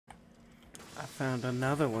I found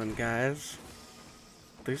another one, guys.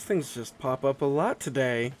 These things just pop up a lot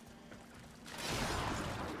today.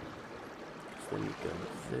 So then you go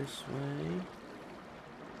this way.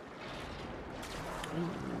 Oh,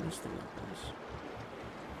 this thing opens.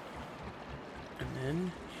 And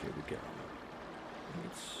then, here we go.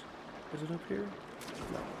 Is it up here?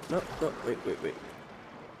 No, wait.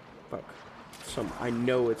 Fuck. I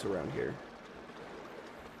know it's around here.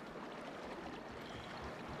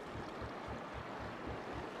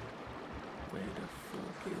 Where the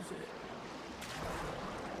fuck is it?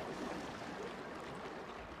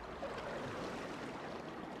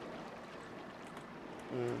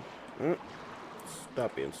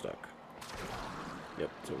 Stop being stuck. Yep,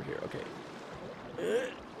 it's over here. Okay.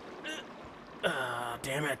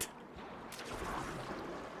 Damn it.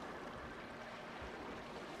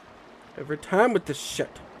 Every time with this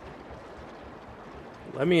shit.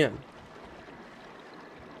 Let me in.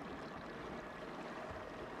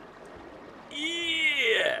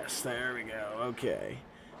 Yes, there we go. Okay.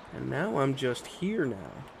 And now I'm just here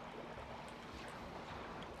now.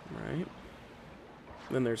 Right?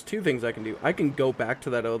 Then there's two things I can do. I can go back to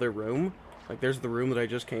that other room. Like, there's the room that I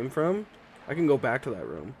just came from. I can go back to that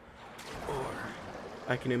room. Or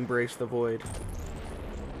I can embrace the void.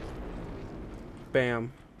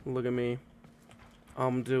 Bam. Look at me.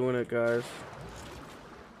 I'm doing it, guys.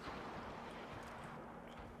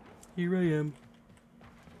 Here I am.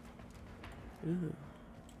 Ew.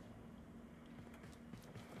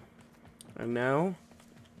 And now,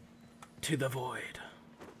 to the void.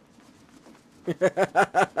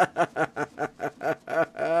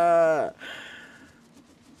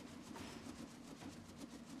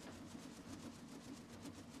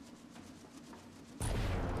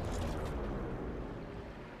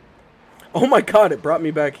 Oh my god, it brought me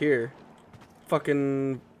back here.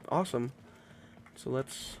 Fucking awesome. So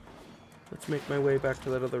let's make my way back to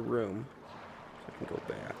that other room. So I can go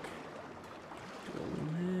back.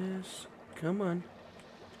 Doing this. Come on.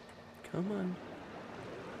 Come on.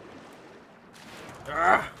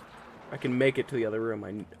 Ah! I can make it to the other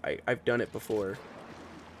room. I've done it before.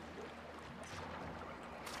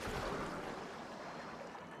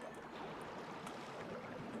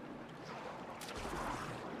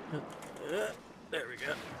 There we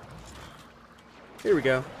go. Here we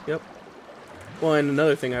go. Yep. Well, and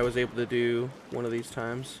another thing I was able to do one of these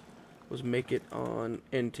times was make it on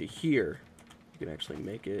into here. You can actually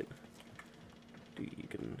make it. You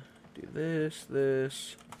can do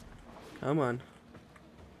this. Come on.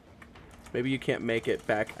 Maybe you can't make it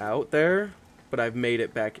back out there, but I've made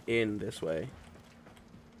it back in this way.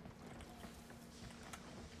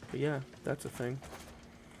 But yeah, that's a thing.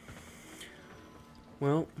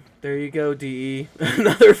 Well, there you go, DE.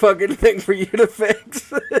 Another fucking thing for you to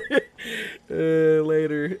fix.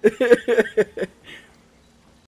 Later.